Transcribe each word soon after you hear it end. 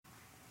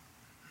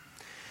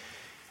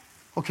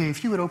Okay,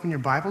 if you would open your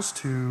Bibles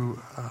to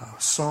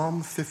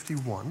Psalm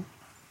 51,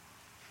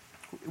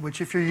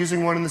 which if you're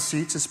using one in the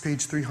seats is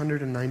page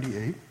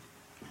 398.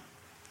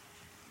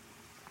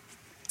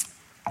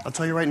 I'll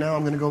tell you right now,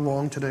 I'm going to go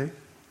long today,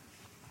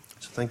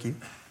 so thank you.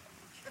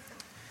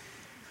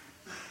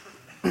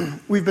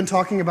 We've been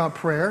talking about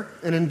prayer,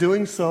 and in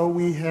doing so,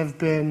 we have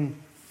been,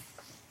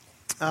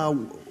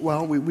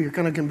 we're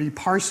going to be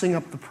parsing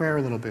up the prayer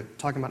a little bit,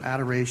 talking about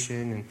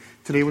adoration, and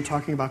today we're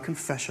talking about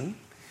confession.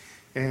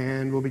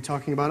 And we'll be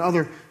talking about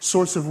other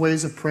sorts of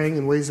ways of praying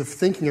and ways of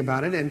thinking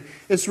about it. And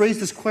it's raised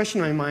this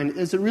question in my mind,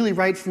 is it really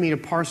right for me to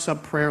parse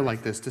up prayer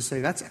like this, to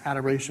say that's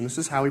adoration, this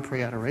is how we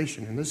pray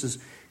adoration, and this is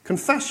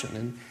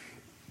confession?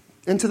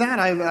 And to that,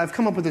 I've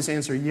come up with this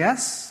answer,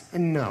 yes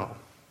and no.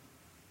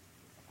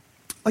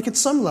 Like at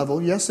some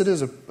level, yes, it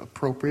is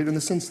appropriate in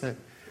the sense that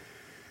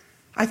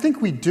I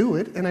think we do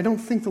it, and I don't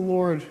think the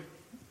Lord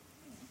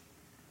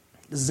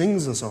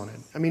zings us on it.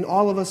 I mean,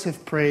 all of us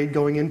have prayed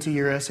going into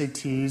your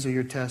SATs or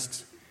your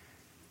tests,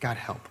 God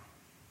help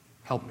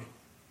me.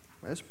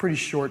 That's a pretty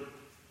short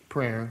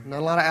prayer.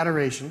 Not a lot of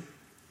adoration.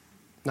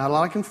 Not a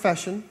lot of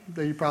confession,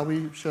 that you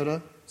probably should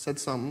have said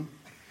something.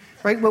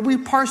 Right? But we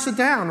parse it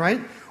down,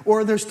 right?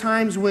 Or there's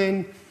times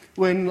when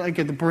like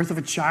at the birth of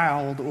a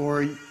child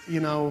or,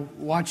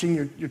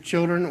 watching your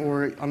children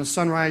or on a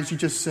sunrise, you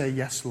just say,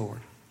 yes, Lord.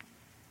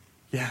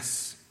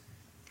 Yes.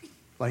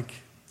 Like,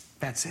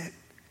 that's it.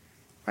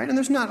 Right? And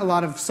there's not a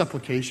lot of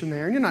supplication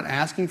there, and you're not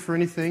asking for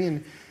anything,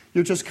 and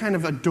you're just kind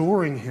of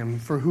adoring Him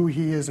for who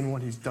He is and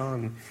what He's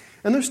done.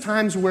 And there's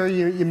times where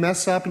you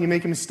mess up and you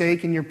make a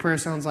mistake, and your prayer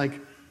sounds like,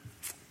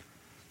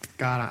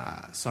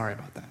 God, sorry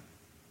about that.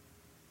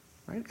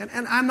 Right?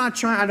 And I'm not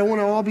trying, I don't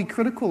want to all be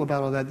critical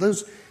about all that.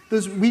 Those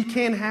we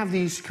can have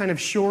these kind of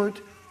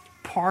short,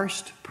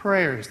 parsed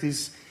prayers,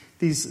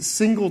 these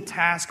single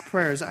task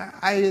prayers.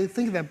 I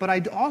think of that, but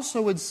I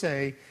also would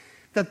say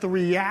that the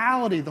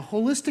reality, the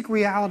holistic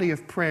reality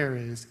of prayer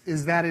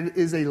is that it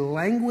is a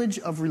language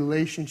of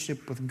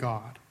relationship with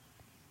God.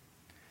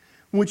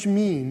 Which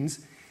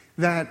means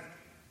that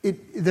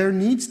there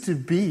needs to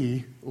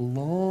be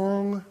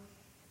long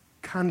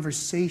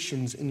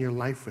conversations in your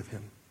life with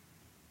Him.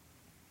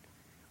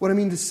 What I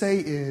mean to say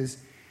is,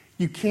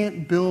 you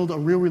can't build a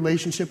real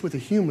relationship with a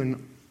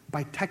human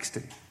by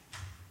texting.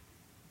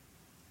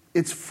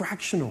 It's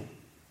fractional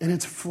and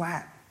it's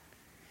flat.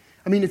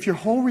 I mean, if your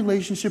whole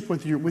relationship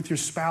with your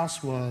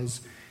spouse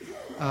was,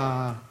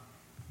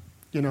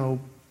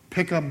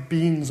 pick up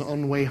beans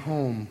on the way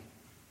home,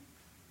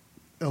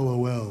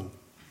 LOL,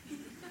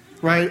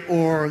 right?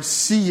 Or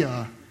see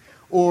ya.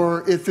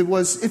 Or if it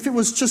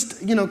was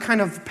just,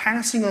 kind of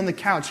passing on the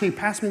couch, hey,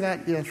 pass me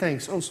that, yeah,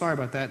 thanks, oh, sorry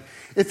about that.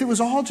 If it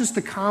was all just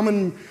the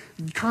common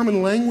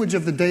language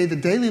of the day, the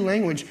daily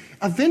language,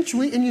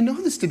 eventually, and you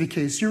know this to be the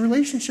case, your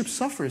relationship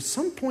suffers. At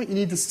some point you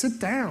need to sit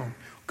down.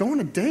 Go on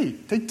a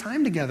date. Take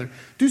time together.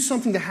 Do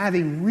something to have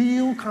a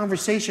real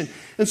conversation.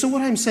 And so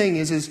what I'm saying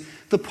is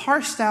the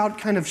parsed out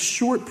kind of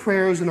short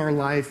prayers in our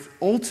life,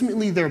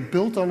 ultimately they're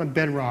built on a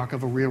bedrock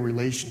of a real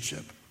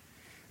relationship.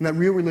 And that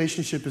real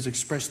relationship is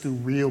expressed through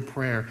real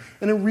prayer.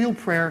 And in real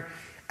prayer,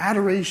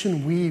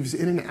 adoration weaves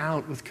in and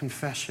out with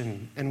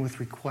confession and with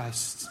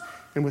requests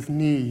and with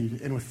need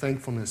and with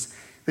thankfulness.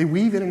 They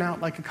weave in and out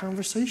like a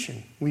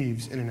conversation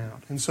weaves in and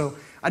out. And so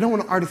I don't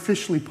want to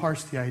artificially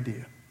parse the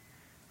idea.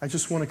 I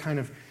just want to kind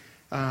of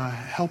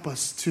help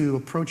us to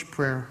approach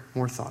prayer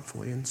more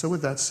thoughtfully. And so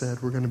with that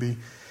said, we're going to be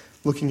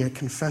looking at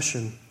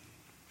confession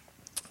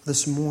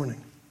this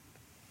morning.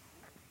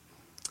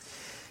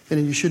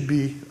 And you should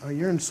be,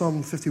 you're in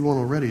Psalm 51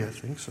 already, I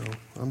think, so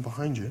I'm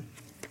behind you.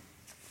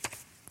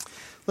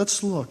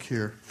 Let's look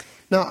here.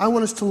 Now, I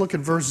want us to look at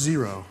verse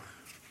 0.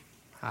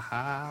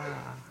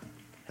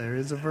 There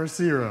is a verse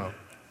 0.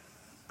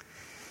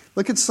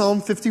 Look at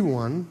Psalm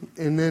 51,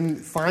 and then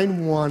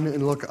find 1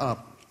 and look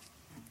up.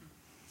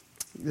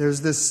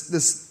 There's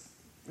this,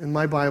 in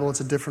my Bible,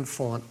 it's a different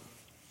font.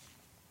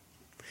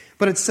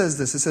 But it says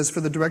this, it says,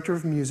 for the director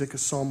of music, a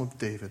psalm of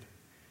David,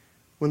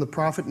 when the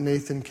prophet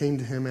Nathan came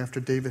to him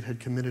after David had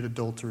committed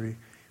adultery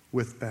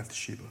with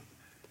Bathsheba.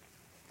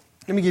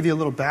 Let me give you a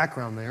little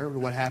background there of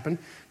what happened.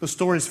 The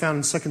story is found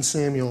in 2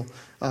 Samuel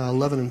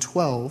 11 and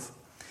 12.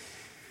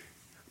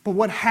 But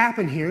what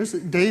happened here is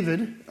that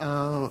David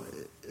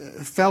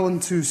fell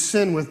into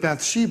sin with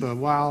Bathsheba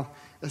while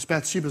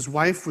Bathsheba's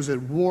wife was at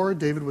war.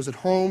 David was at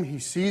home. He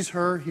sees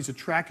her. He's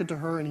attracted to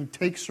her, and he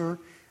takes her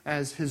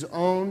as his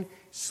own,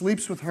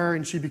 sleeps with her,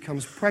 and she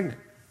becomes pregnant.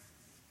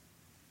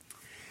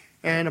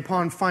 And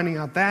upon finding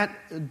out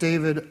that,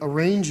 David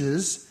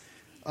arranges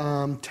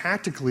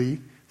tactically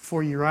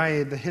for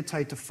Uriah the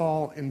Hittite to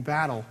fall in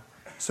battle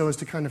so as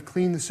to kind of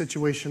clean the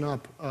situation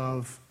up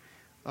of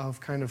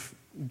kind of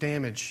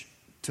damage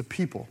to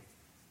people.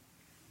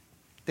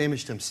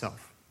 Damage to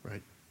himself,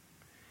 right?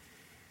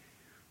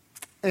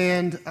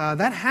 And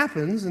that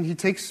happens, and he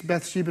takes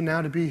Bathsheba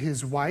now to be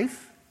his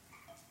wife,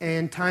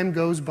 and time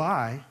goes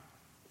by,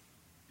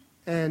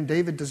 and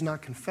David does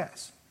not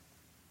confess.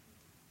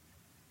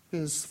 It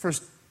was the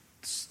first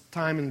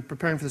time in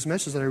preparing for this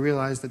message that I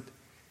realized that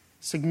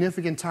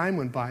significant time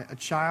went by. A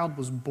child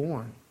was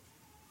born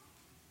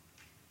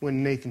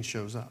when Nathan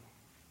shows up.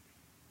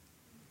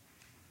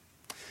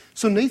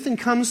 So Nathan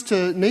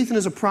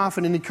is a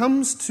prophet, and he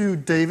comes to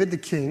David, the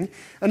king,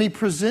 and he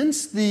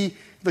presents the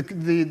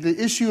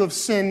issue of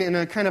sin in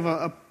a kind of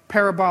a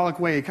parabolic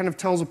way. He kind of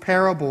tells a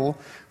parable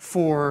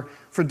for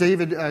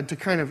David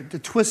to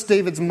twist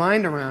David's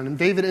mind around. And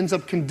David ends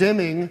up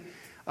condemning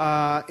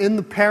in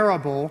the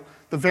parable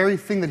the very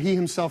thing that he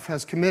himself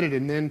has committed.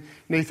 And then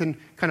Nathan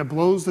kind of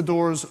blows the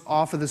doors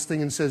off of this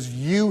thing and says,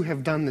 you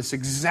have done this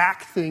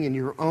exact thing in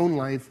your own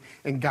life,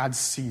 and God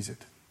sees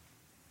it.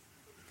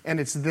 And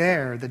it's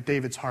there that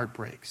David's heart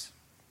breaks.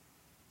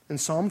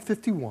 And Psalm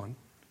 51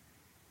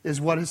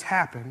 is what has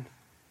happened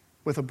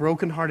with a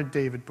broken-hearted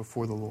David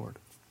before the Lord.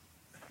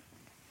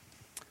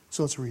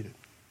 So let's read it.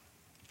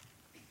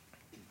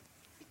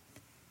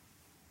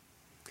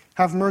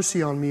 Have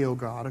mercy on me, O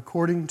God,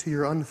 according to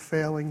your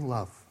unfailing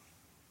love.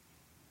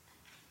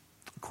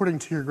 According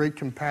to your great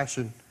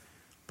compassion,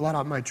 blot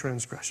out my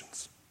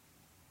transgressions.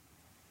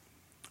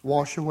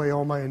 Wash away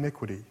all my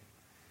iniquity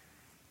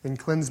and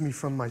cleanse me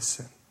from my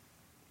sin.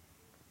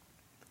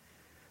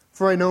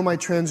 For I know my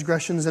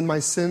transgressions, and my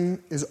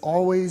sin is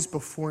always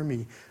before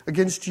me.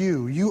 Against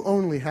you, you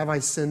only have I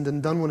sinned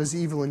and done what is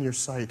evil in your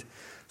sight,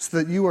 so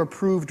that you are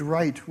proved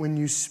right when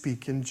you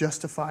speak and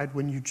justified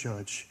when you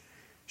judge.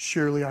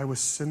 Surely I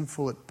was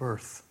sinful at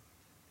birth,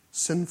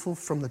 sinful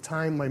from the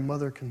time my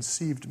mother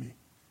conceived me.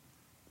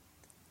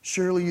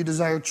 Surely you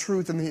desire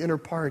truth in the inner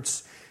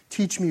parts.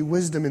 Teach me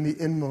wisdom in the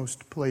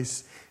inmost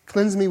place.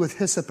 Cleanse me with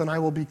hyssop, and I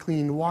will be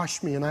clean.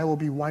 Wash me, and I will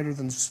be whiter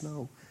than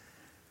snow.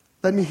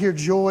 Let me hear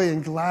joy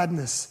and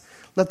gladness.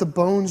 Let the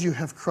bones you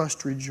have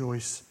crushed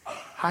rejoice.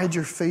 Hide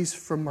your face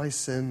from my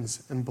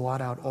sins and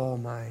blot out all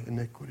my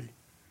iniquity.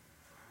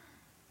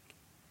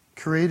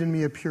 Create in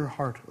me a pure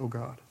heart, O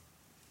God,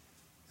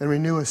 and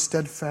renew a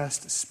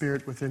steadfast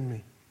spirit within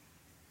me.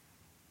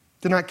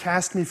 Do not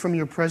cast me from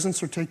your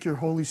presence or take your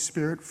Holy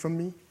Spirit from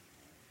me.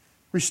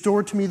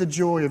 Restore to me the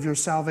joy of your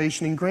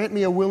salvation and grant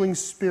me a willing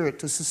spirit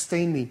to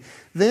sustain me.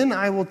 Then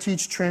I will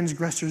teach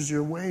transgressors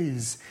your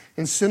ways,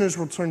 and sinners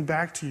will turn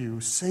back to you.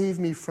 Save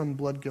me from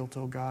blood guilt,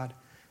 O God,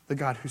 the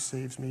God who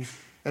saves me,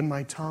 and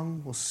my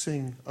tongue will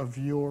sing of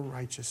your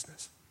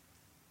righteousness.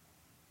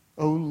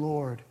 O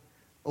Lord,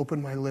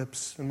 open my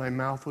lips, and my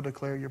mouth will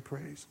declare your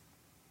praise.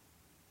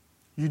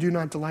 You do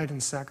not delight in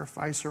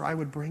sacrifice, or I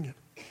would bring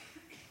it.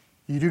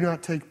 You do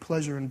not take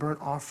pleasure in burnt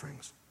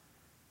offerings.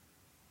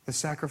 The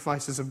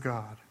sacrifices of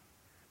God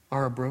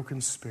are a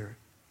broken spirit,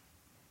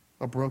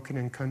 a broken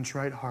and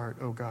contrite heart,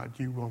 O God,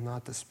 you will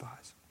not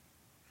despise.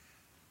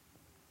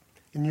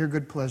 In your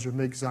good pleasure,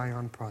 make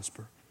Zion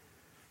prosper.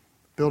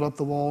 Build up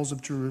the walls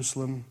of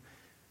Jerusalem.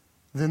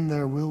 Then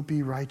there will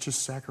be righteous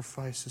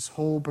sacrifices,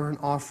 whole burnt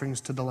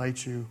offerings to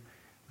delight you.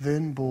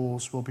 Then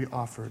bulls will be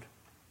offered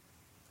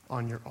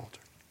on your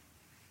altar.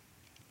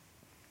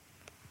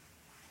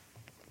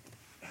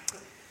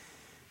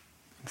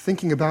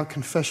 Thinking about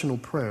confessional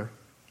prayer,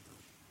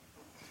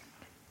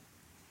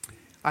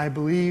 I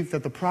believe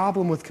that the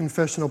problem with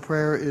confessional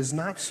prayer is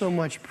not so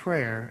much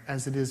prayer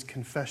as it is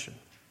confession.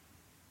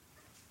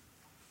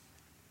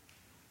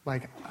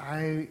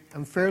 I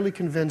am fairly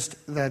convinced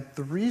that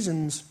the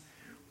reasons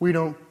we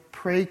don't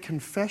pray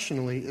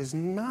confessionally is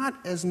not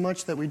as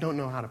much that we don't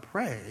know how to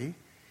pray,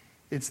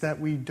 it's that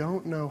we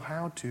don't know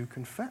how to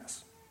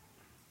confess.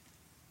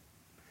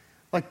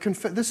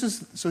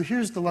 So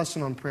here's the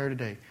lesson on prayer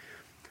today.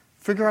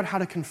 Figure out how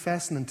to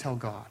confess and then tell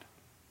God.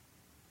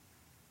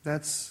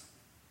 That's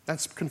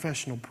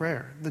confessional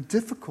prayer. The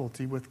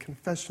difficulty with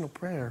confessional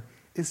prayer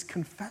is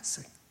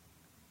confessing.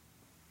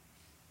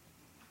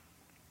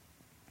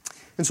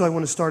 And so I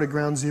want to start at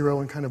ground zero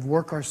and kind of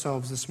work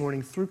ourselves this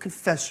morning through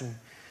confession,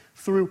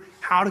 through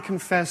how to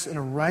confess in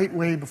a right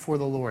way before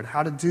the Lord,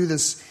 how to do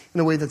this in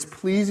a way that's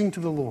pleasing to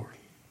the Lord.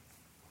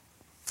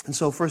 And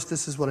so first,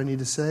 this is what I need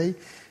to say,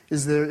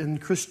 is there in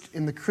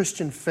the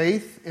Christian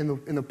faith,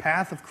 in the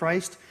path of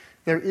Christ,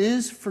 there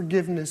is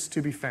forgiveness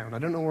to be found. I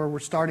don't know where we're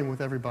starting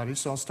with everybody,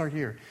 so I'll start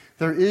here.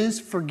 There is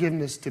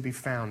forgiveness to be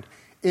found.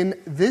 In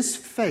this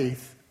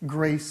faith,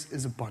 grace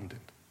is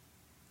abundant.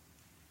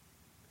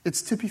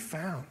 It's to be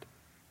found.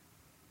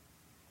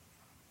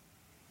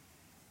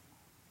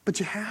 But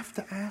you have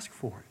to ask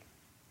for it.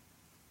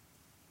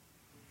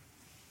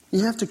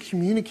 You have to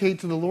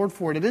communicate to the Lord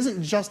for it. It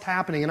isn't just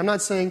happening. And I'm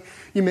not saying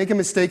you make a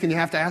mistake and you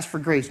have to ask for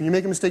grace. And you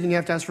make a mistake and you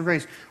have to ask for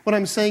grace. What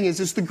I'm saying is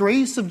it's the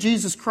grace of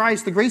Jesus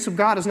Christ. The grace of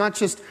God is not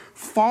just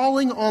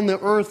falling on the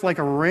earth like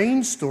a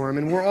rainstorm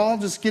and we're all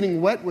just getting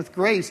wet with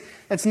grace.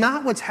 That's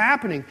not what's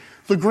happening.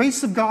 The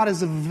grace of God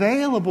is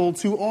available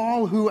to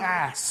all who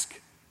ask.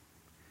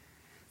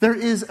 There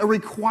is a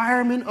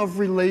requirement of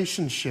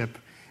relationship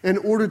in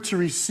order to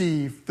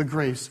receive the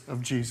grace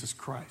of Jesus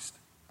Christ.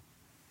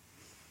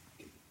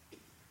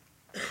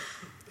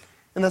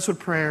 And that's what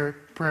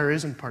prayer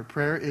is in part.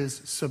 Prayer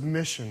is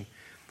submission.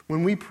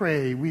 When we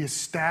pray, we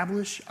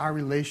establish our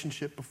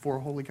relationship before a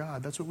holy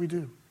God. That's what we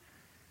do.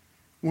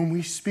 When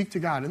we speak to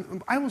God.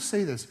 And I will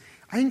say this.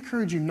 I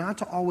encourage you not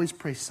to always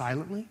pray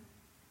silently.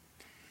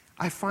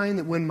 I find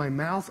that when my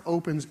mouth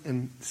opens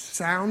and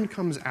sound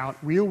comes out,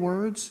 real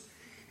words,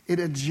 it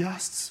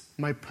adjusts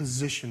my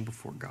position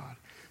before God.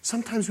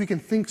 Sometimes we can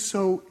think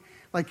so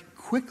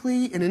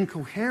quickly and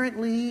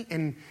incoherently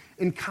and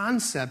in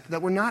concept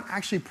that we're not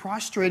actually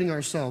prostrating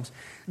ourselves.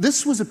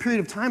 This was a period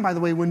of time, by the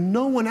way, when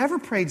no one ever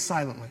prayed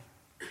silently.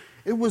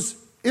 It was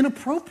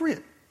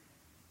inappropriate.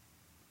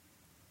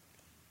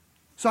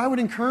 So I would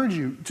encourage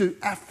you to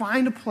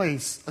find a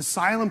place, a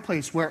silent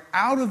place, where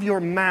out of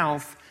your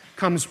mouth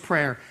comes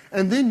prayer.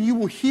 And then you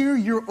will hear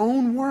your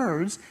own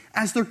words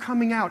as they're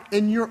coming out.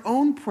 And your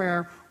own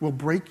prayer will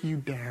break you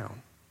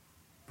down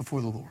before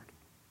the Lord.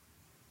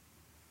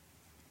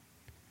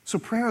 So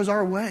prayer is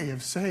our way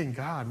of saying,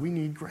 God, we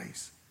need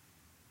grace.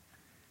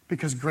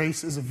 Because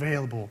grace is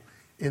available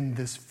in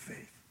this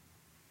faith.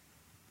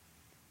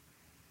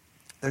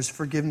 There's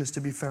forgiveness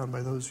to be found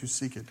by those who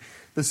seek it.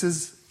 This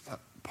is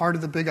part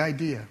of the big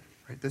idea,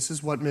 right? This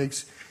is what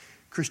makes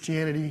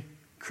Christianity,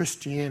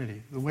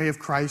 the way of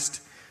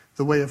Christ,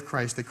 the way of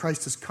Christ. That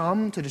Christ has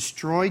come to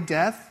destroy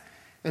death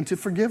and to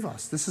forgive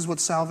us. This is what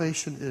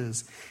salvation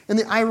is. And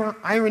the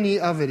irony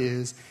of it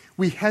is,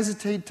 we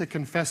hesitate to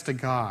confess to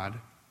God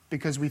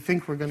because we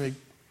think we're going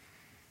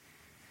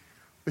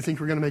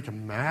to make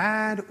him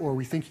mad, or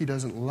we think he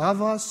doesn't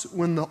love us,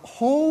 when the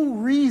whole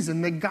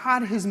reason that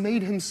God has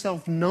made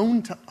himself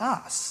known to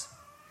us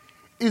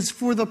is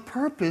for the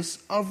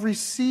purpose of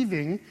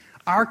receiving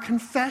our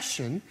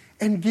confession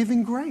and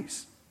giving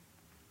grace.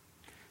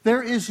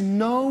 There is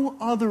no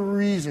other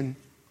reason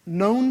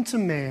known to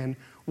man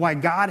why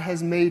God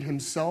has made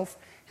himself,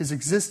 his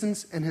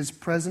existence, and his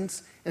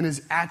presence, and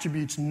his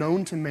attributes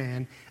known to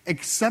man,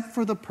 except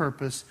for the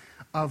purpose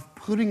of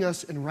putting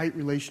us in right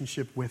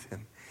relationship with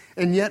him.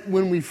 And yet,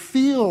 when we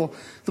feel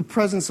the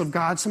presence of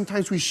God,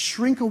 sometimes we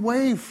shrink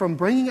away from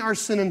bringing our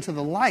sin into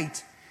the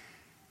light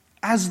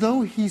as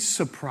though he's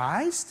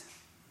surprised.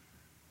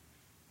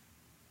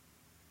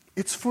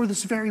 It's for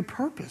this very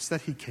purpose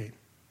that he came.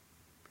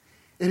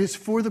 It is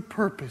for the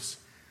purpose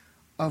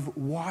of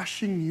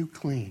washing you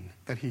clean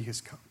that he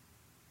has come.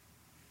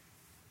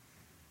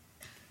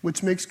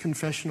 Which makes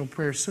confessional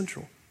prayer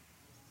central.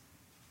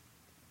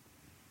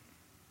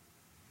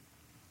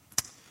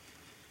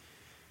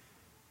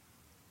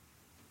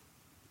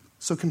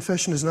 So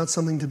confession is not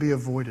something to be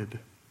avoided.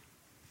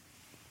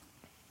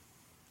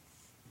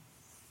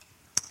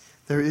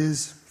 There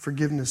is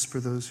forgiveness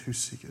for those who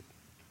seek it.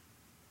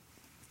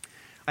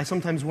 I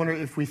sometimes wonder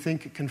if we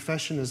think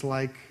confession is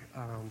like,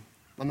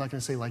 I'm not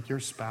going to say like your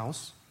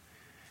spouse,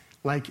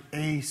 like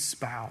a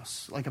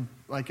spouse, like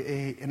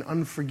an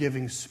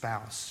unforgiving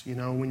spouse. You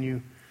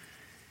know,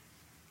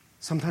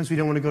 sometimes we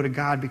don't want to go to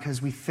God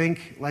because we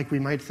think, like we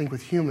might think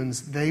with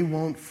humans,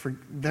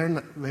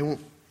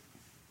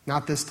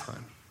 not this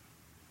time.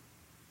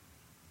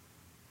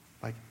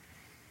 Like,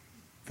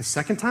 the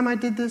second time I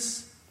did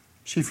this,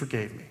 she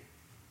forgave me.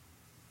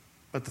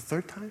 But the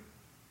third time?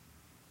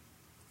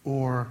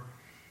 Or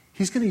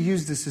he's going to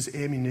use this as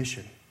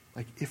ammunition.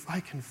 Like, if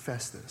I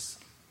confess this,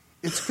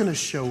 it's going to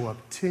show up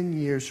 10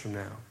 years from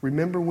now.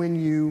 Remember when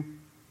you...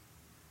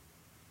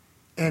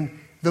 And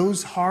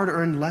those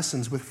hard-earned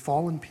lessons with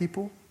fallen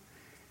people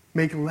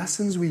make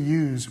lessons we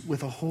use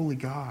with a holy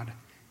God.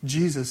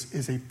 Jesus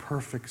is a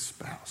perfect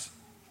spouse.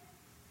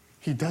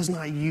 He does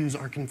not use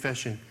our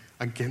confession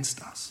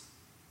against us.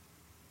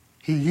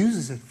 He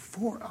uses it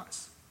for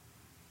us.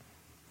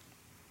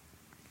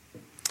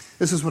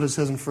 This is what it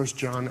says in 1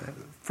 John.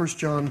 1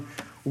 John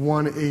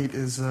 1:8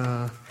 is,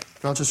 and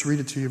I'll just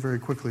read it to you very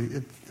quickly.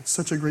 It's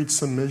such a great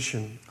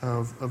summation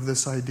of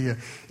this idea.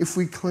 If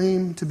we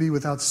claim to be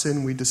without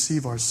sin, we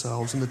deceive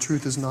ourselves, and the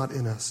truth is not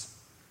in us.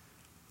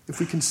 If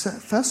we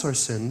confess our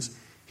sins,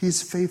 he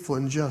is faithful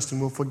and just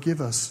and will forgive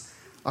us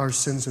our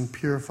sins and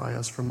purify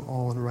us from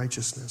all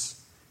unrighteousness.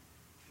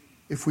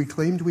 If we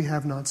claimed we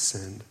have not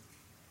sinned,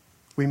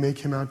 we make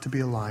him out to be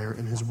a liar,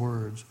 and his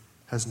words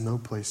has no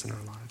place in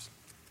our lives.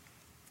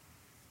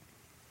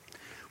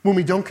 When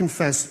we don't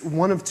confess,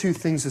 one of two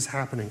things is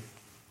happening.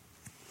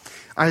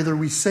 Either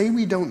we say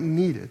we don't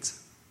need it,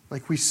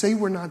 like we say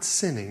we're not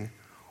sinning,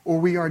 or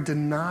we are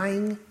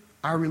denying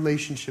our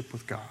relationship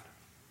with God.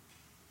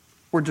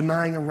 We're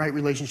denying a right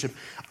relationship.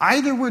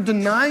 Either we're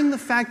denying the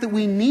fact that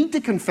we need to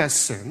confess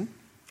sin,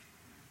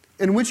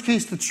 in which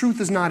case the truth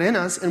is not in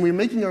us and we're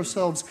making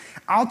ourselves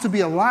out to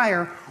be a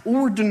liar,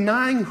 or we're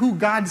denying who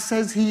God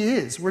says he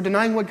is. We're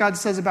denying what God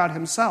says about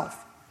himself.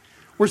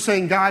 We're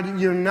saying, God,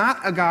 you're not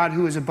a God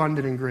who is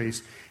abundant in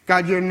grace.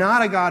 God, you're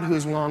not a God who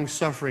is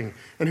long-suffering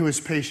and who is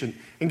patient.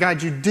 And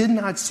God, you did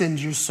not send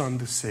your Son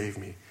to save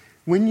me.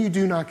 When you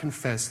do not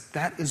confess,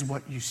 that is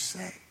what you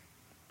say.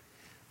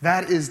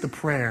 That is the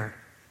prayer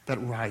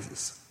that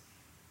rises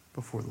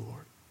before the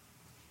Lord.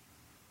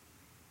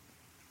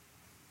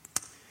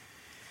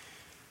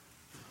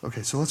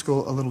 Okay, so let's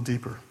go a little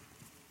deeper.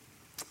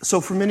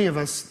 So for many of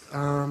us,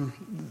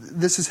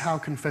 this is how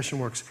confession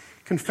works.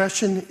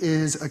 Confession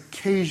is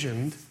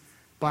occasioned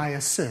by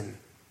a sin.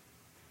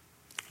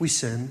 We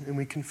sin and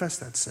we confess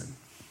that sin.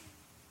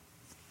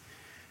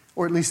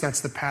 Or at least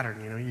that's the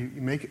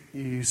pattern.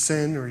 You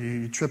sin, or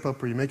you trip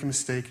up, or you make a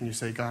mistake, and you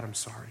say, God, I'm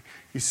sorry.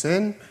 You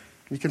sin,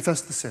 you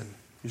confess the sin.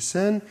 You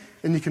sin,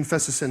 and you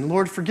confess the sin.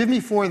 Lord, forgive me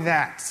for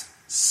that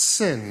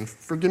sin.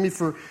 Forgive me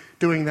for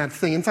doing that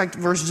thing. In fact,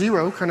 verse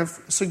 0 kind of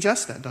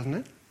suggests that, doesn't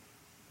it?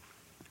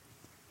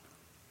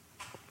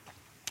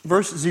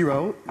 Verse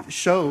 0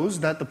 shows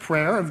that the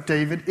prayer of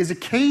David is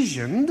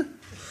occasioned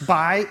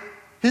by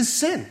his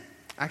sin.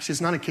 Actually,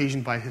 it's not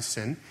occasioned by his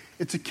sin.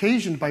 It's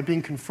occasioned by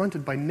being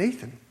confronted by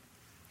Nathan,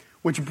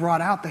 which brought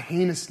out the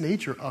heinous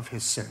nature of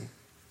his sin.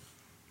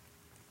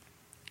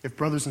 If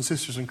brothers and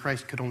sisters in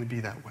Christ could only be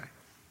that way.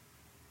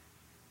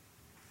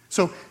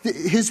 So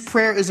his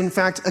prayer is in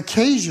fact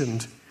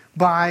occasioned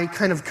by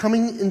kind of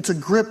coming into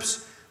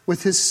grips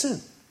with his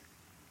sin.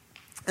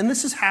 And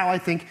this is how I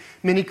think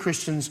many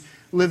Christians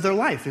live their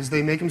life, is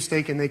they make a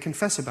mistake and they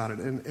confess about it.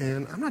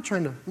 And I'm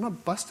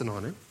not busting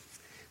on it.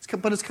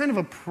 But it's kind of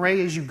a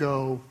pray as you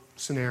go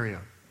scenario.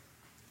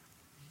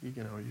 You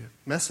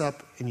mess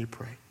up and you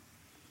pray.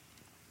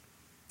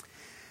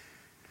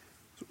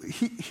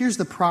 Here's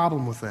the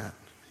problem with that,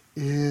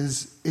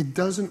 is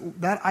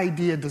that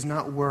idea does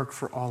not work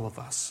for all of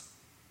us.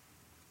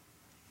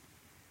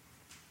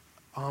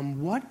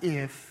 What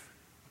if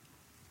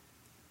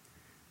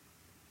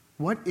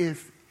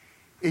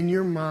in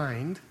your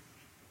mind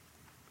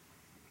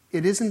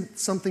it isn't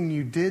something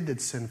you did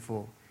that's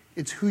sinful,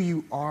 it's who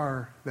you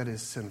are that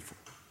is sinful?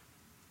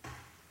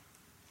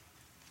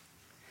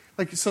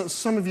 Like, so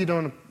some of you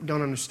don't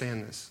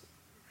understand this.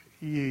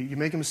 You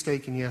make a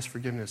mistake and you ask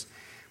forgiveness.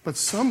 But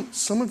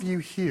some of you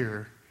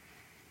here,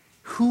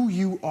 who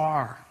you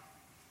are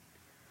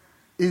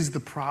is the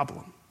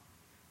problem.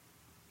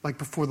 Like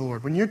before the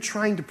Lord. When you're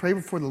trying to pray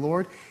before the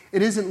Lord,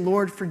 it isn't,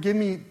 Lord, forgive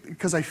me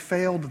because I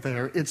failed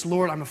there. It's,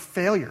 Lord, I'm a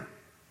failure.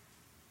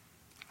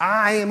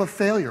 I am a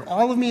failure.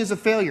 All of me is a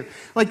failure.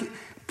 Like,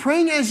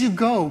 praying as you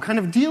go, kind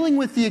of dealing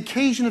with the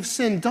occasion of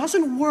sin,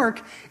 doesn't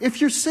work if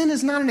your sin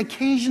is not an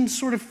occasion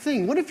sort of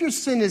thing. What if your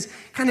sin is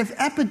kind of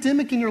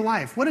epidemic in your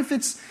life? What if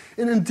it's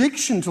an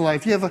addiction to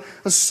life? You have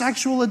a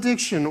sexual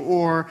addiction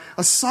or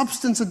a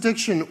substance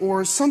addiction,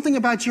 or something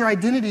about your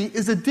identity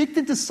is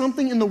addicted to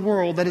something in the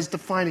world that is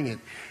defining it.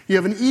 You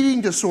have an eating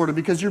disorder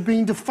because you're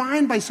being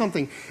defined by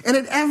something. And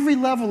at every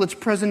level it's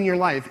present in your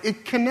life.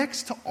 It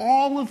connects to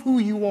all of who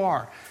you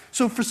are.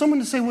 So for someone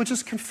to say, well,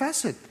 just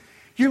confess it.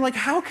 You're like,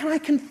 how can I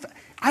confess?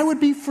 I would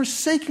be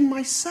forsaking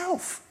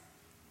myself.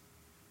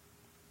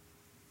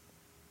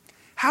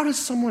 How does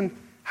someone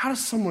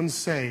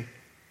say,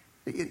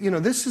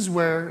 this is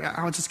where,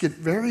 I'll just get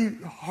very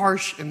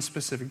harsh and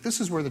specific. This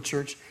is where the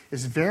church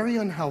is very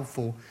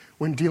unhelpful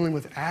when dealing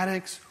with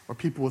addicts or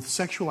people with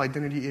sexual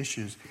identity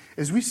issues.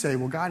 Is we say,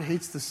 well, God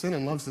hates the sin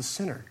and loves the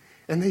sinner.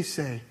 And they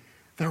say,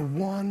 they're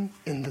one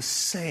and the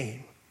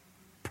same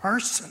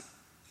person.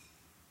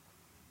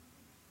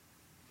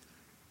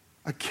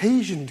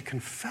 Occasioned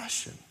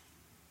confession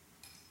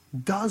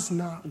does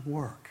not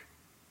work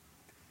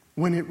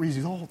when it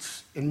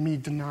results in me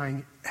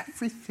denying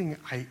everything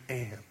I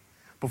am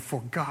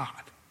before God.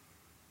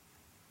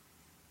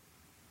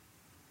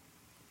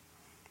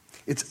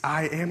 It's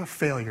I am a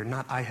failure,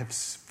 not I have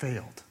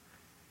failed.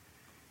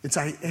 It's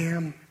I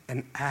am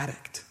an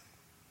addict,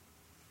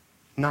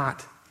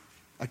 not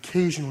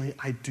occasionally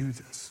I do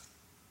this.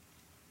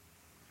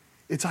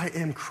 It's I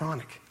am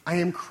chronic. I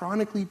am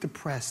chronically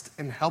depressed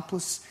and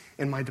helpless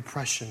in my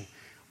depression.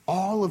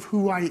 All of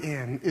who I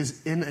am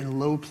is in a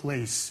low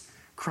place,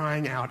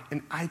 crying out,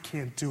 and I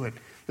can't do it.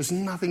 There's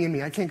nothing in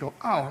me. I can't go,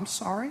 oh, I'm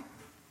sorry.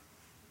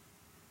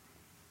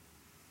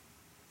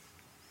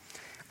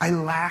 I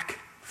lack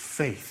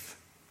faith.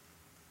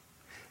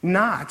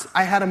 Not,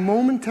 I had a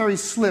momentary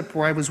slip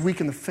where I was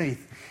weak in the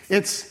faith.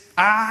 It's,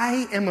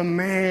 I am a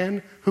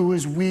man who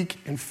is weak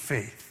in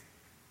faith.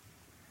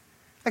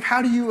 Like,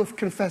 how do you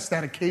confess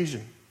that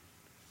occasion?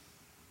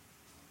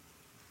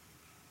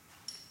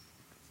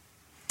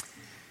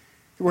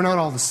 We're not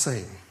all the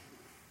same.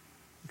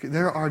 Okay,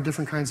 there are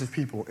different kinds of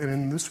people. And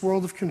in this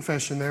world of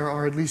confession, there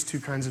are at least two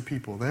kinds of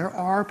people. There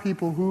are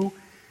people who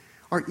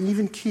are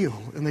even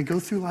keel, and they go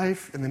through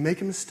life, and they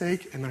make a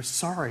mistake, and they're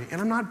sorry.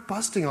 And I'm not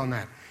busting on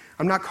that.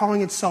 I'm not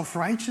calling it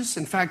self-righteous.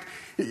 In fact,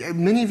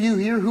 many of you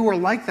here who are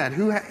like that,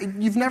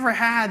 you've never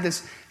had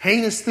this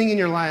heinous thing in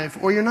your life,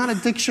 or you're not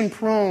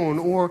addiction-prone,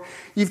 or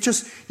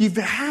you've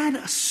had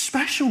a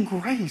special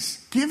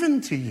grace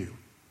given to you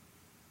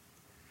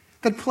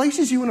that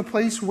places you in a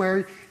place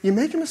where you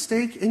make a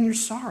mistake and you're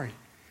sorry.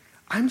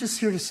 I'm just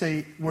here to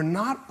say we're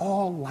not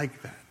all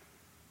like that.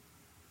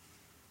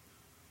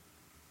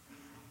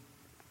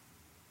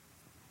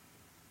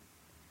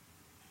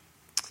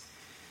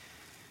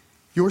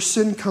 Your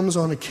sin comes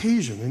on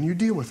occasion and you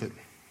deal with it.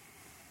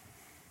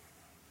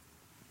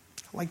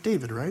 Like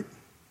David, right?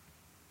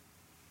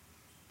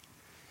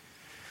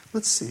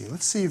 Let's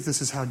see if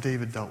this is how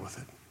David dealt with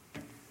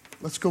it.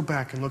 Let's go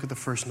back and look at the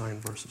first 9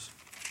 verses.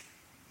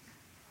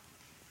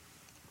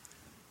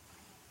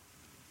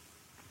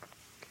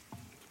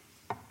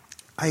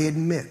 I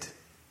admit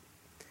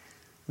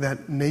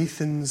that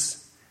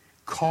Nathan's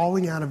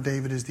calling out of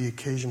David is the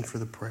occasion for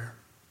the prayer.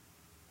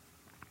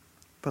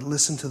 But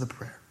listen to the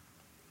prayer.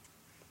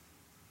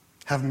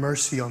 Have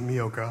mercy on me,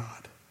 O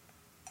God,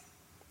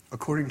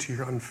 according to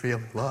your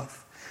unfailing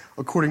love.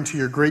 According to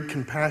your great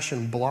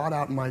compassion, blot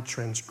out my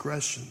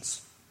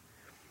transgressions.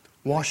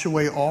 Wash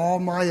away all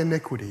my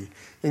iniquity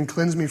and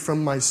cleanse me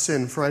from my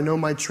sin. For I know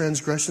my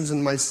transgressions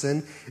and my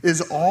sin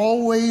is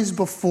always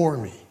before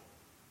me.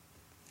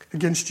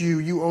 Against you,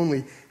 you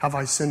only have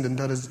I sinned and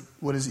done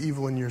what is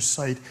evil in your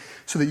sight,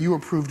 so that you are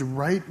proved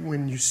right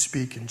when you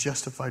speak and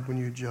justified when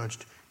you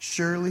judged.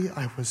 Surely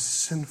I was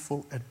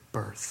sinful at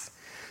birth,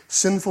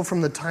 sinful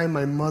from the time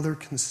my mother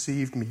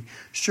conceived me.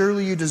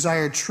 Surely you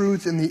desire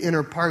truth in the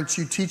inner parts.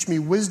 You teach me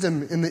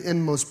wisdom in the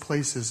inmost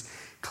places.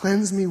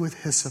 Cleanse me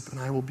with hyssop, and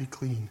I will be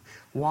clean.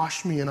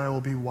 Wash me, and I will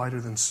be whiter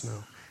than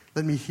snow.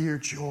 Let me hear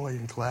joy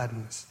and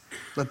gladness.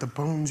 Let the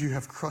bones you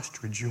have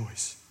crushed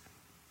rejoice.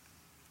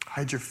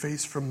 Hide your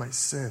face from my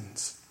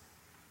sins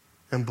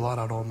and blot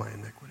out all my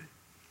iniquity.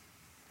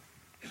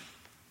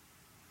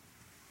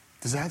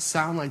 Does that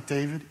sound like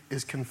David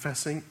is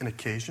confessing an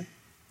occasion?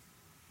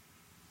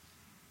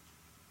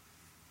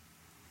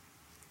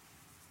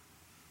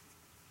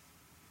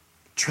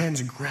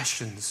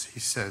 Transgressions, he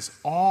says,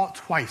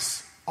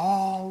 twice,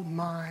 all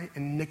my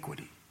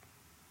iniquity.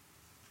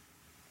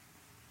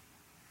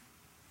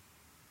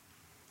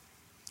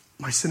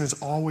 My sin is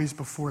always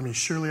before me.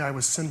 Surely I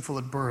was sinful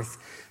at birth,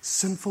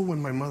 sinful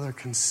when my mother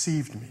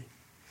conceived me.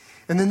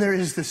 And then there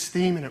is this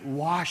theme in it.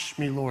 Wash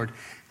me, Lord.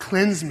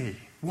 Cleanse me.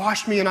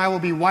 Wash me and I will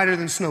be whiter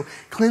than snow.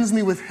 Cleanse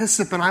me with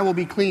hyssop and I will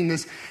be clean.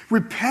 This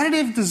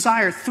repetitive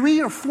desire,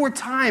 3 or 4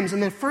 times in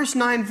the first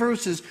 9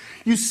 verses,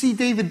 you see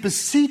David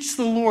beseech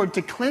the Lord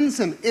to cleanse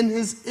him in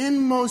his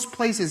inmost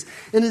places,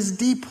 in his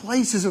deep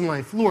places in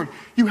life. Lord,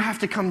 you have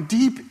to come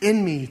deep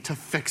in me to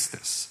fix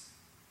this.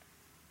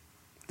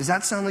 Does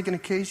that sound like an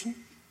occasion?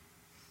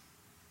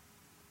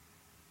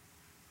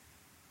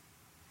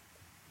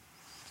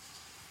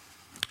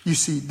 You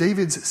see,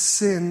 David's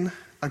sin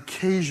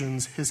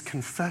occasions his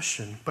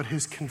confession, but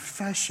his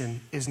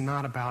confession is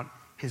not about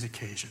his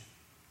occasion.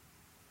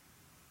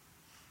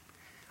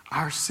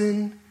 Our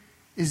sin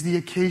is the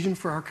occasion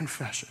for our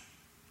confession.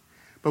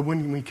 But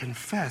when we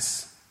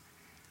confess,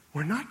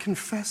 we're not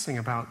confessing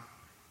about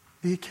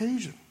the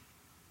occasion.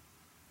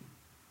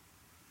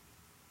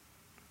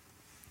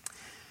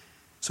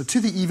 So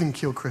to the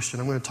even-keel Christian,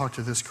 I'm going to talk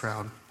to this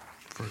crowd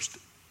first.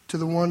 To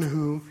the one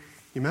who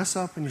you mess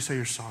up and you say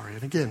you're sorry.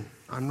 And again,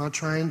 I'm not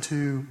trying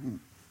to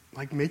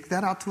make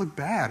that out to look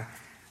bad.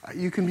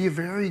 You can be a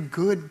very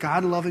good,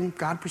 God-loving,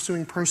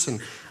 God-pursuing person.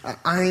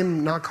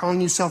 I'm not calling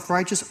you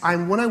self-righteous.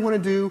 What I want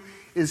to do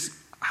is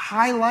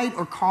highlight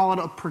or call it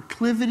a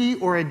proclivity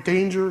or a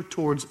danger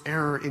towards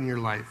error in your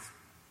life,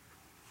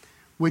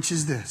 which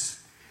is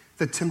this: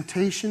 the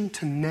temptation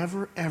to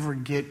never, ever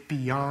get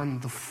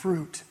beyond the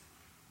fruit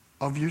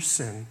of your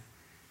sin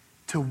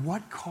to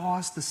what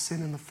caused the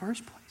sin in the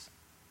first place.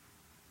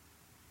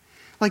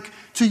 Like,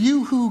 to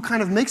you who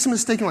kind of makes a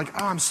mistake and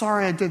I'm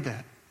sorry I did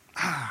that.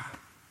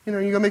 You're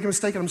going to make a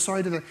mistake and I'm sorry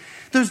I did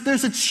that.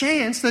 There's a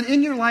chance that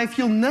in your life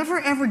you'll never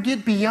ever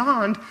get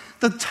beyond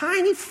the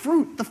tiny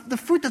fruit, the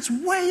fruit that's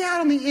way out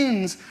on the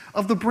ends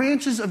of the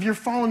branches of your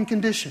fallen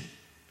condition.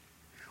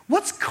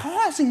 What's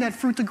causing that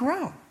fruit to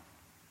grow?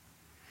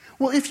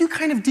 Well, if you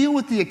kind of deal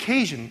with the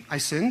occasion, I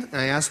sinned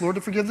and I asked Lord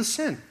to forgive the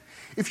sin.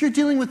 If you're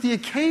dealing with the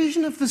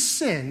occasion of the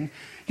sin,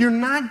 you're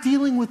not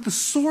dealing with the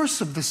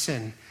source of the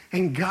sin.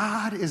 And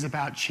God is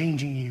about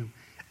changing you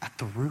at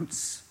the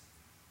roots,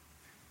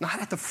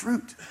 not at the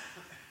fruit.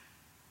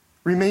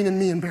 Remain in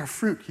me and bear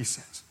fruit, he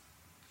says.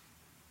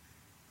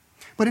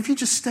 But if you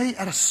just stay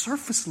at a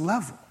surface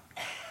level,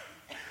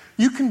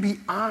 you can be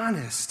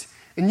honest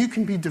and you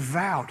can be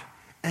devout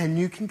and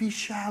you can be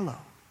shallow.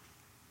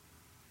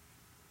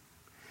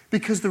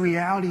 Because the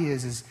reality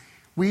is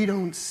we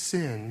don't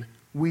sin,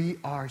 we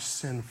are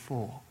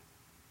sinful.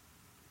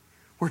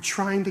 We're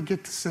trying to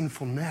get to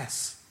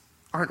sinfulness,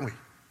 aren't we?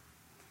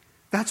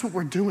 That's what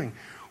we're doing.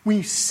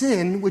 We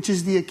sin, which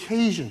is the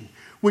occasion,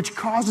 which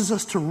causes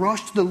us to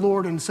rush to the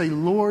Lord and say,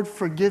 Lord,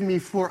 forgive me,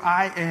 for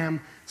I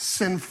am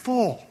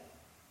sinful.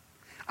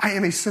 I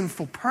am a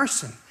sinful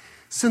person.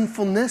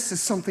 Sinfulness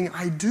is something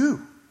I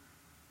do.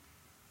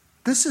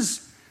 This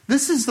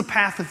is the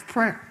path of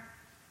prayer.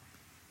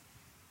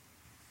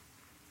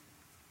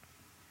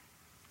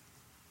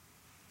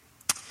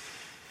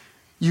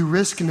 You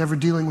risk never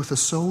dealing with a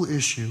soul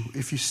issue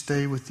if you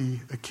stay with the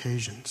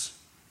occasions.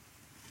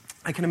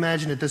 I can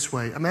imagine it this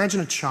way.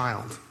 Imagine a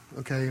child,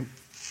 okay?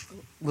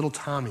 Little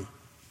Tommy.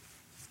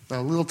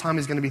 Now, little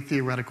Tommy's going to be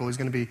theoretical. He's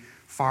going to be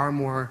far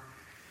more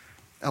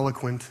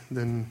eloquent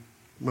than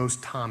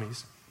most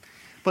Tommies.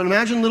 But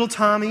imagine little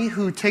Tommy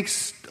who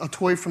takes a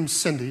toy from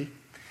Cindy,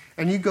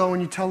 and you go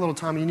and you tell little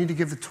Tommy you need to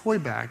give the toy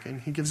back, and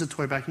he gives the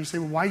toy back, and you say,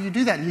 well, why do you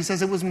do that? And he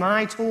says, it was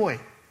my toy.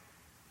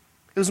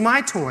 It was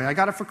my toy. I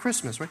got it for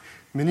Christmas, right?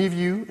 Many of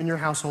you in your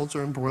households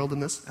are embroiled in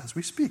this as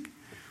we speak.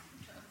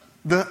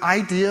 The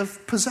idea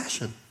of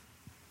possession.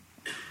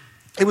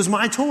 It was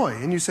my toy.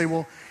 And you say,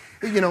 well,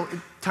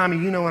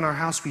 Tommy, in our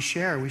house we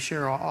share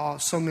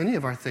so many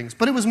of our things.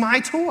 But it was my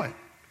toy.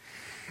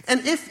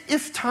 And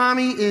if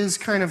Tommy is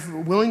kind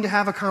of willing to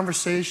have a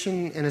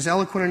conversation and is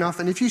eloquent enough,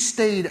 and if you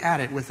stayed at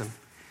it with him,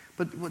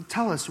 but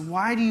tell us,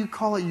 why do you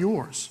call it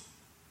yours?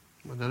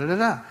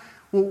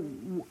 Well,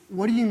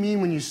 what do you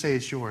mean when you say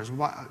it's yours?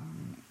 Why,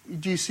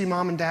 do you see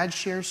mom and dad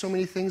share so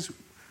many things?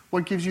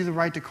 What gives you the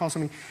right to call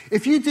something?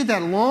 If you did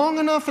that long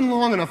enough,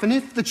 and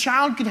if the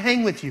child could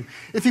hang with you,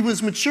 if he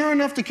was mature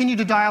enough to continue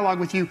to dialogue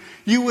with you,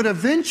 you would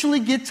eventually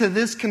get to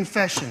this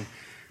confession.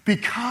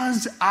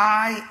 Because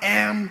I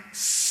am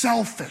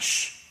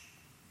selfish,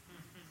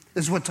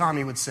 is what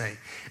Tommy would say.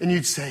 And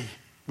you'd say,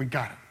 we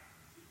got it.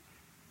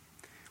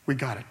 We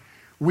got it.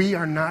 We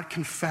are not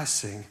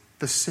confessing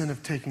the sin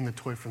of taking the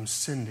toy from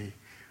Cindy.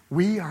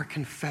 We are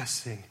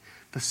confessing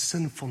the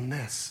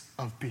sinfulness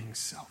of being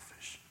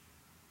selfish.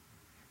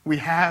 We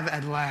have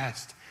at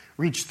last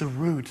reached the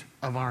root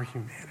of our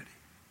humanity.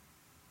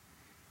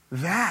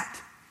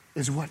 That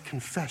is what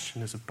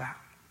confession is about.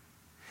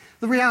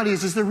 The reality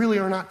is there really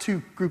are not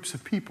two groups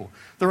of people.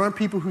 There aren't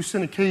people who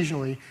sin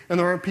occasionally, and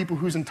there aren't people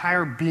whose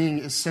entire being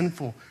is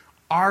sinful.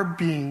 Our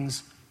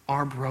beings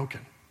are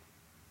broken.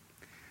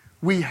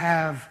 We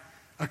have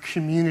a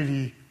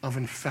community of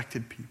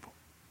infected people.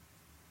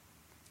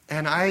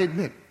 And I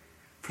admit,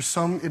 for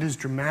some it is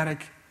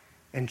dramatic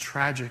and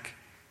tragic,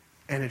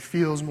 and it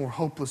feels more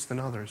hopeless than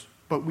others,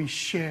 but we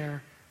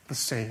share the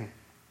same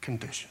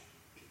condition.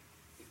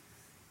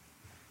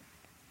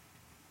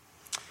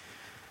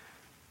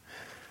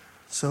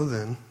 So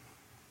then,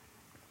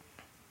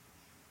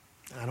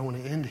 I don't want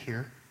to end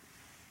here.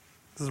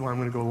 This is why I'm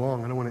going to go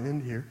long. I don't want to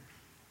end here.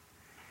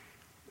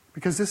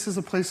 Because this is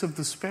a place of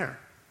despair.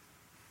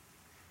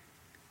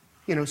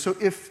 So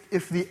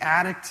if the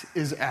addict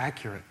is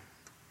accurate,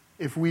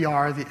 if we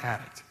are the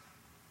addict,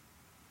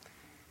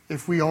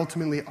 if we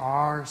ultimately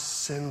are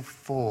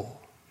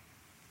sinful,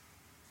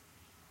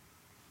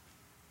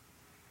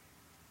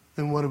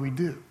 then what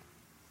do?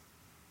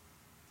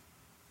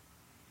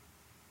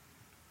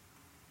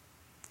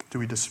 Do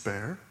we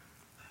despair?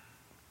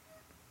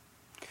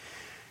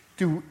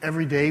 Do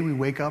every day we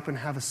wake up and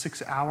have a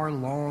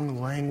 6-hour-long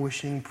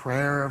languishing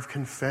prayer of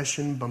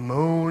confession,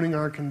 bemoaning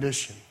our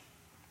condition?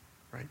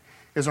 Right?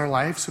 Is our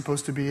life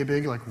supposed to be a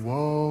big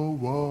woe,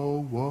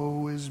 woe,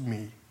 woe is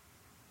me?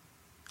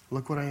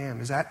 Look what I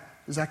am. If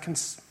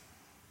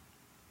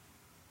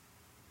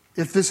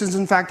this is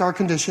in fact our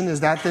condition,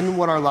 is that then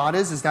what our lot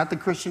is? Is that the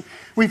Christian?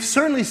 We've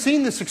certainly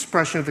seen this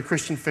expression of the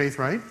Christian faith,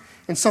 right?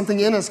 And something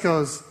in us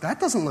goes,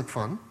 that doesn't look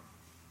fun.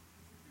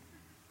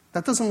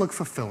 That doesn't look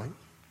fulfilling.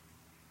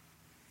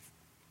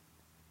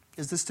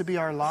 Is this to be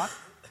our lot?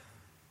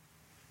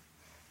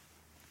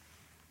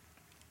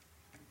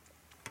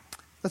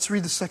 Let's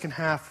read the second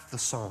half of the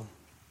psalm.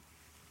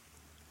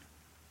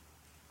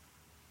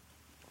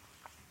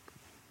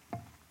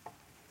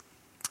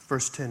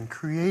 Verse 10,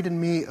 create in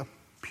me a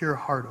pure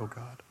heart, O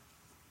God,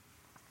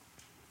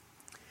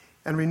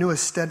 and renew a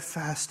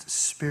steadfast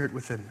spirit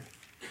within me.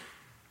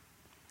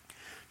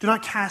 Do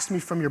not cast me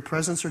from your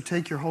presence or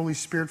take your Holy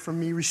Spirit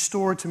from me.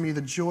 Restore to me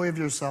the joy of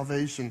your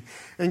salvation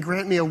and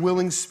grant me a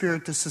willing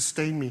spirit to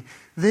sustain me.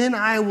 Then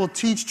I will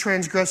teach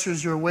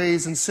transgressors your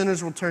ways and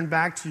sinners will turn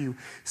back to you.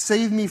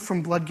 Save me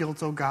from blood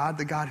guilt, O God,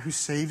 the God who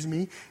saves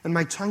me, and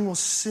my tongue will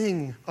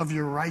sing of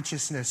your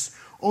righteousness.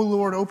 O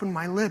Lord, open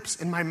my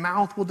lips and my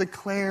mouth will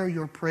declare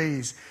your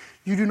praise.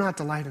 You do not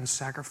delight in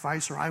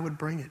sacrifice or I would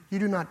bring it. You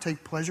do not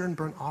take pleasure in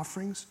burnt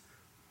offerings.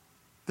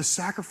 The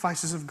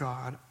sacrifices of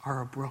God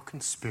are a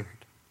broken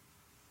spirit,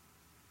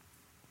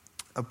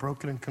 a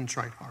broken and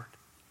contrite heart.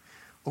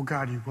 O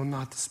God, you will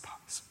not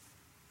despise.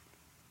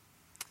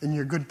 In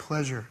your good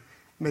pleasure,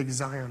 make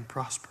Zion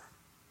prosper.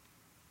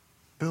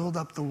 Build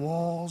up the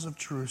walls of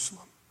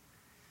Jerusalem.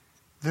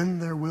 Then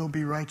there will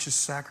be righteous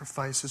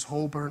sacrifices,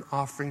 whole burnt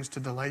offerings to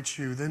delight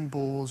you. Then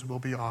bulls will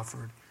be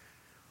offered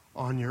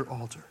on your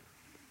altar.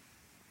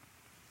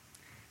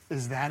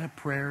 Is that a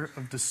prayer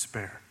of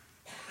despair?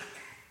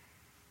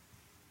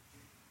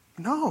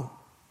 No.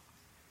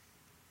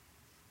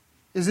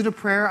 Is it a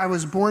prayer, I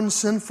was born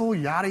sinful,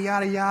 yada,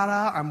 yada,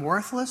 yada, I'm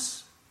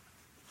worthless?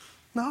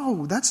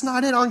 No, that's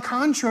not it. On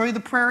contrary,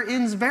 the prayer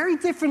ends very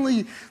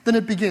differently than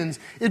it begins.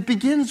 It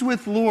begins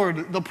with,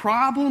 Lord, the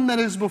problem that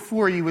is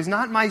before you is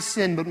not my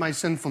sin, but my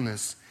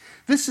sinfulness.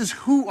 This is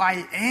who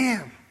I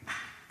am.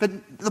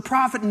 But the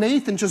prophet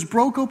Nathan just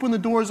broke open the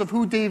doors of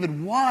who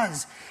David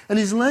was. And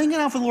he's laying it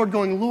out for the Lord,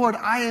 going, Lord,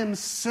 I am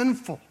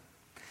sinful.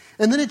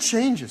 And then it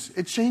changes.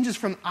 It changes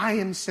from I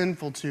am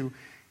sinful to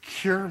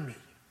cure me.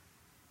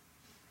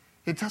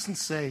 It doesn't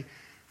say,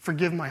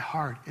 forgive my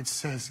heart. It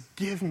says,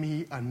 give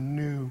me a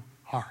new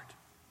heart.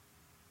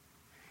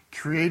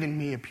 Create in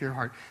me a pure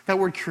heart. That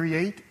word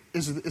create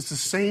is the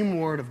same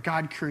word of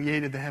God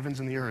created the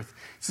heavens and the earth.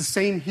 It's the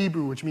same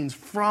Hebrew, which means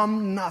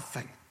from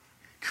nothing,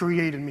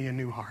 create in me a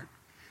new heart.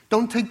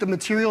 Don't take the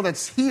material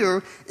that's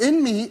here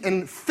in me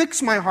and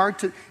fix my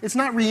heart. It's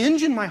not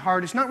re-engine my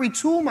heart. It's not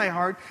retool my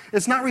heart.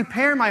 It's not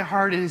repair my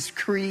heart. It is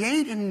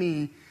create in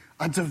me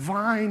a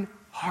divine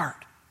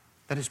heart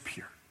that is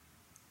pure.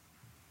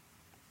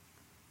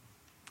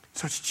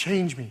 So it's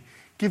change me.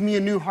 Give me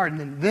a new heart.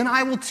 And then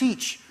I will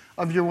teach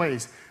of your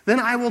ways. Then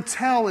I will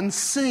tell and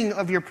sing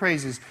of your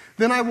praises.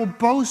 Then I will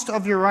boast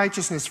of your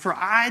righteousness, for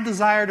I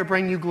desire to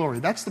bring you glory.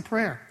 That's the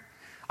prayer.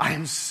 I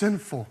am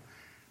sinful.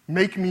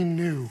 Make me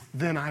new.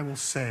 Then I will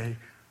say,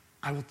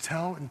 I will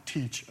tell and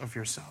teach of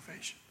your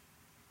salvation.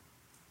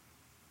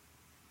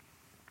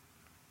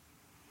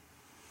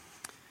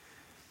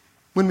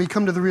 When we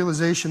come to the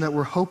realization that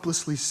we're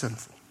hopelessly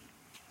sinful,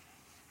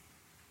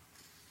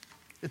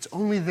 it's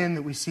only then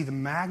that we see the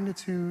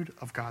magnitude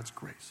of God's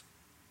grace.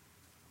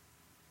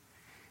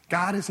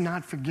 God is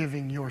not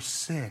forgiving your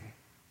sin.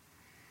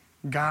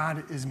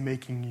 God is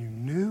making you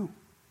new.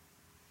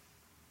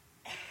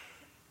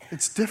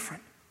 It's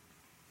different.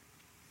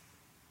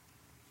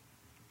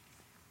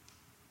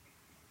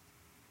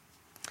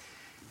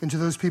 And to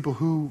those people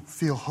who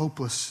feel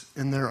hopeless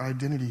in their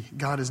identity,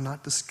 God is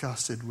not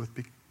disgusted with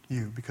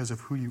you because of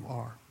who you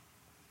are.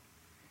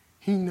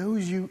 He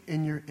knows you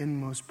in your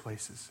inmost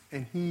places,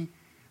 and He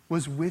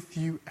was with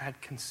you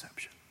at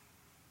conception.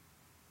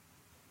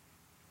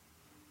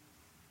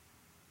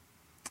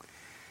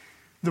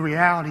 The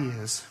reality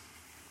is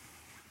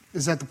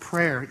that the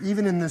prayer,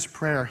 even in this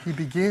prayer, he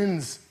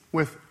begins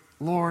with,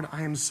 Lord,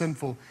 I am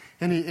sinful,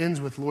 and he ends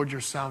with, Lord,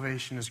 your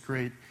salvation is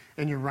great,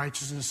 and your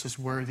righteousness is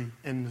worthy,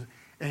 and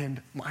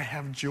I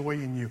have joy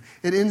in you.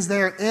 It ends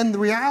there, and the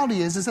reality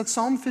is that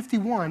Psalm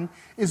 51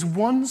 is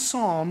one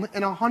psalm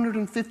in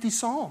 150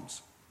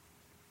 psalms.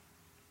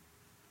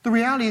 The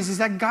reality is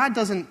that God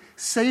doesn't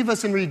save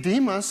us and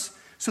redeem us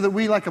so that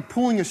we, like a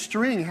pulling a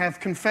string, have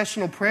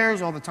confessional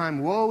prayers all the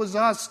time. Woe is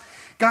us.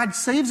 God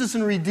saves us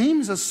and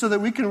redeems us so that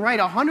we can write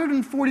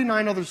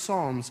 149 other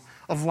psalms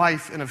of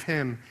life and of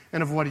Him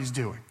and of what He's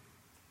doing.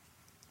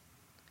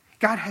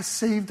 God has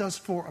saved us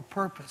for a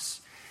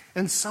purpose.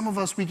 And some of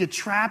us, we get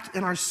trapped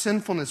in our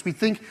sinfulness. We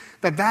think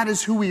that that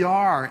is who we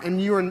are.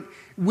 And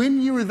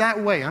when you are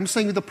that way, I'm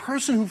saying the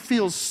person who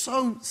feels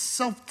so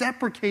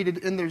self-deprecated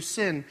in their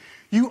sin,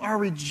 you are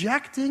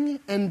rejecting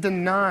and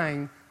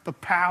denying the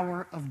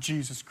power of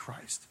Jesus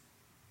Christ.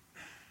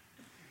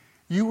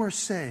 You are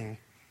saying,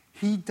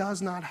 He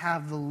does not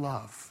have the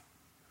love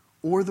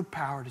or the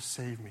power to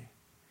save me,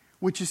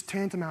 which is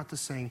tantamount to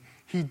saying,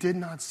 He did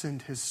not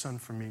send His Son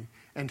for me,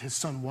 and His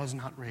Son was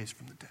not raised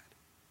from the dead.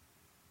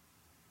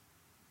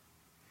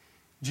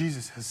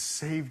 Jesus has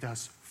saved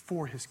us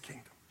for His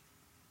kingdom.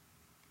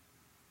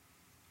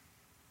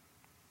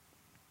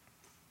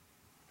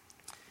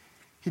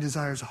 He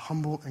desires a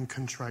humble and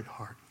contrite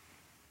heart.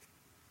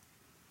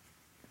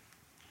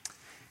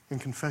 And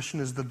confession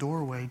is the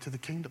doorway to the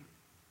kingdom.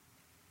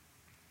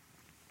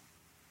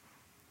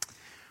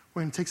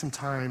 We're going to take some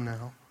time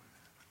now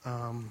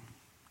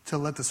to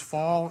let this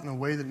fall in a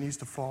way that it needs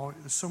to fall.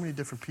 There's so many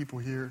different people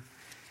here.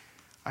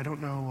 I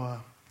don't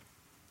know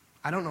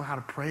how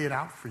to pray it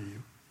out for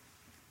you.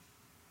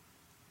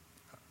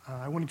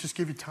 I want to just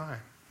give you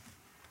time.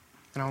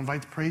 And I'll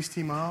invite the praise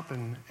team up,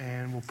 and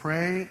we'll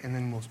pray, and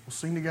then we'll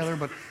sing together.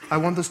 But I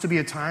want this to be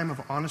a time of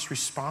honest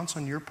response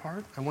on your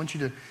part. I want you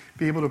to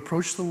be able to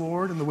approach the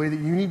Lord in the way that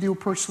you need to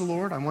approach the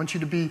Lord. I want you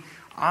to be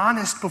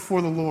honest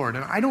before the Lord.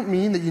 And I don't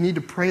mean that you need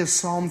to pray a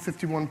Psalm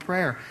 51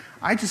 prayer.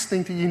 I just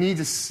think that you need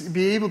to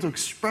be able to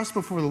express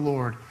before the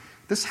Lord,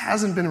 this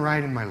hasn't been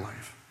right in my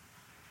life.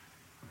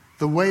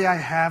 The way I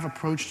have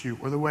approached you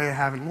or the way I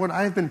haven't. Lord,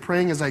 I have been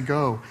praying as I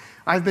go.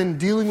 I've been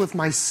dealing with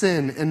my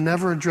sin and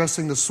never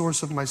addressing the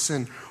source of my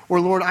sin.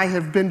 Or Lord, I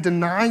have been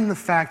denying the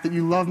fact that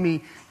you love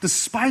me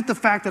despite the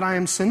fact that I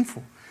am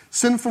sinful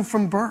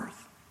from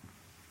birth.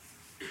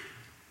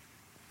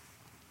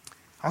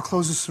 I'll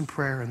close this in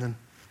prayer and then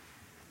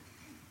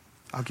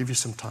I'll give you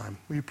some time.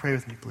 Will you pray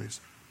with me,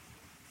 please?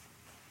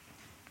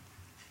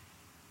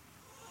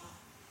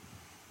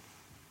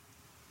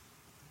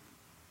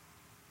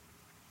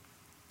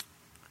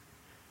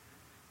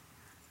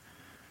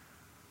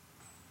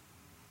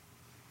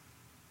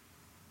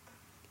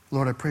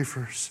 Lord, I pray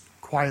for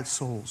quiet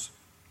souls.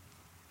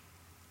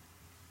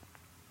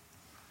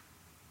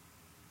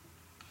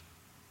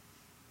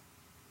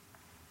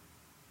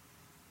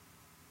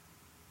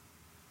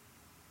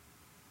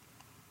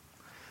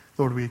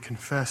 Lord, we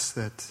confess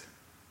that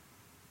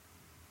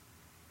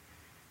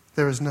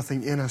there is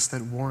nothing in us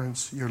that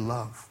warrants your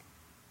love.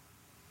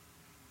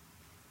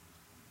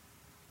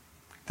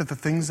 That the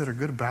things that are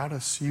good about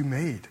us, you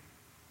made.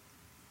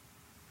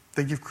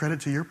 They give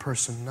credit to your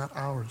person, not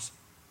ours.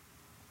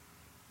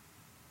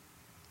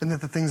 And that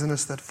the things in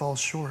us that fall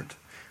short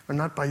are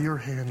not by your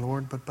hand,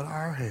 Lord, but by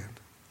our hand.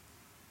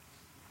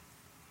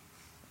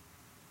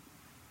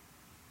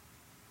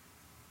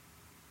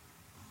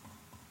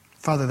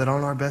 Father, that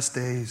on our best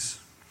days,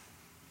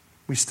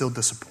 we still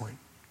disappoint.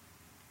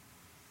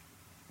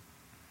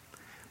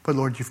 But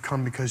Lord, you've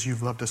come because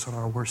you've loved us on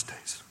our worst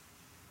days.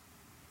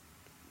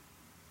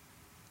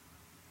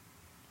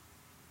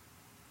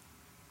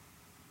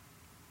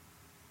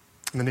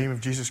 In the name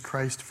of Jesus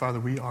Christ, Father,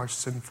 we are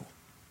sinful.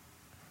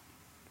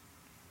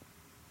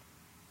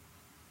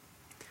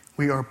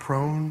 We are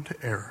prone to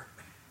error.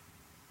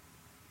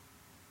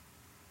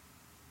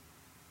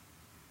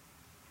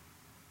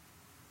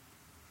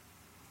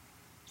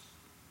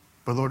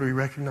 But Lord, we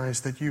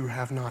recognize that you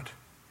have not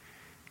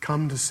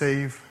come to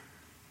save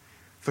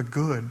the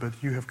good, but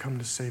you have come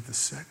to save the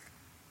sick.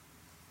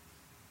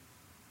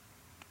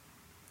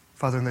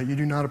 Father, and that you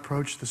do not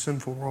approach the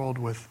sinful world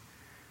with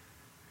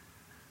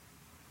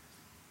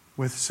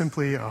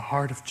simply a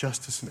heart of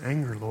justice and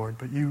anger, Lord,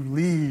 but you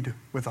lead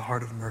with a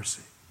heart of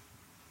mercy.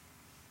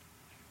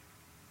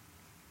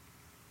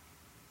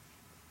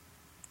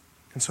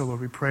 And so,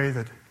 Lord, we pray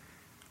that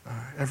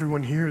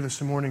everyone here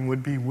this morning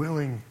would be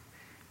willing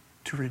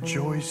to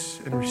rejoice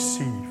and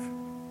receive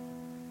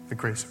the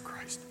grace of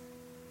Christ.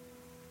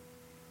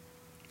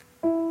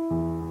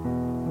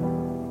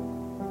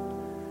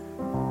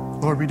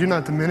 Lord, we do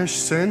not diminish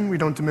sin. We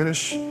don't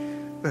diminish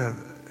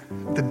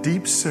the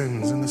deep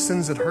sins and the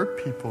sins that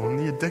hurt people and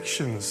the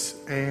addictions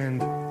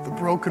and the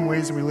broken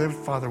ways that we live,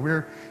 Father.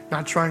 We're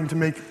not trying to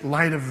make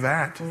light of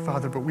that,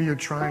 Father, but we are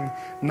trying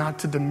not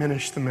to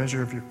diminish the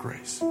measure of your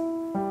grace.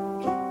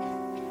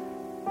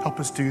 Help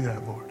us do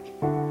that, Lord.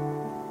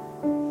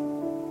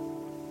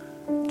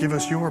 Give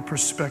us your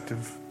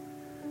perspective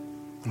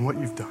on what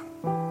you've done.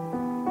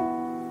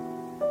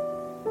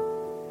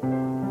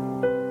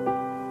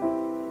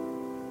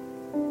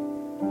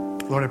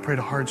 Lord, I pray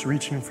to hearts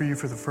reaching for you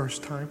for the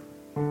first time.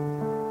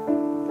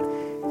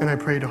 And I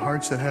pray to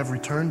hearts that have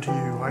returned to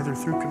you either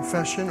through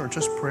confession or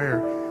just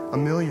prayer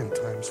 1,000,000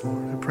 times,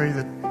 Lord. I pray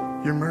that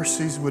your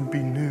mercies would be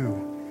new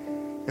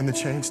and the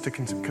chance to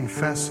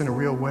confess in a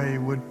real way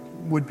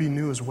would be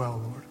new as well,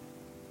 Lord.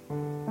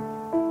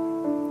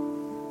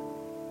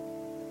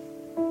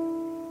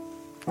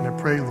 And I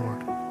pray,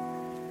 Lord,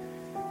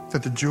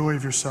 that the joy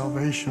of your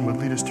salvation would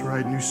lead us to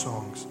write new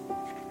songs.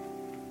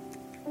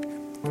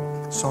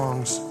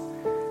 Songs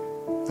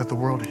that the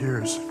world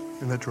hears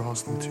and that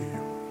draws them to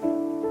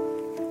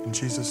you. In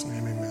Jesus'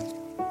 name, amen.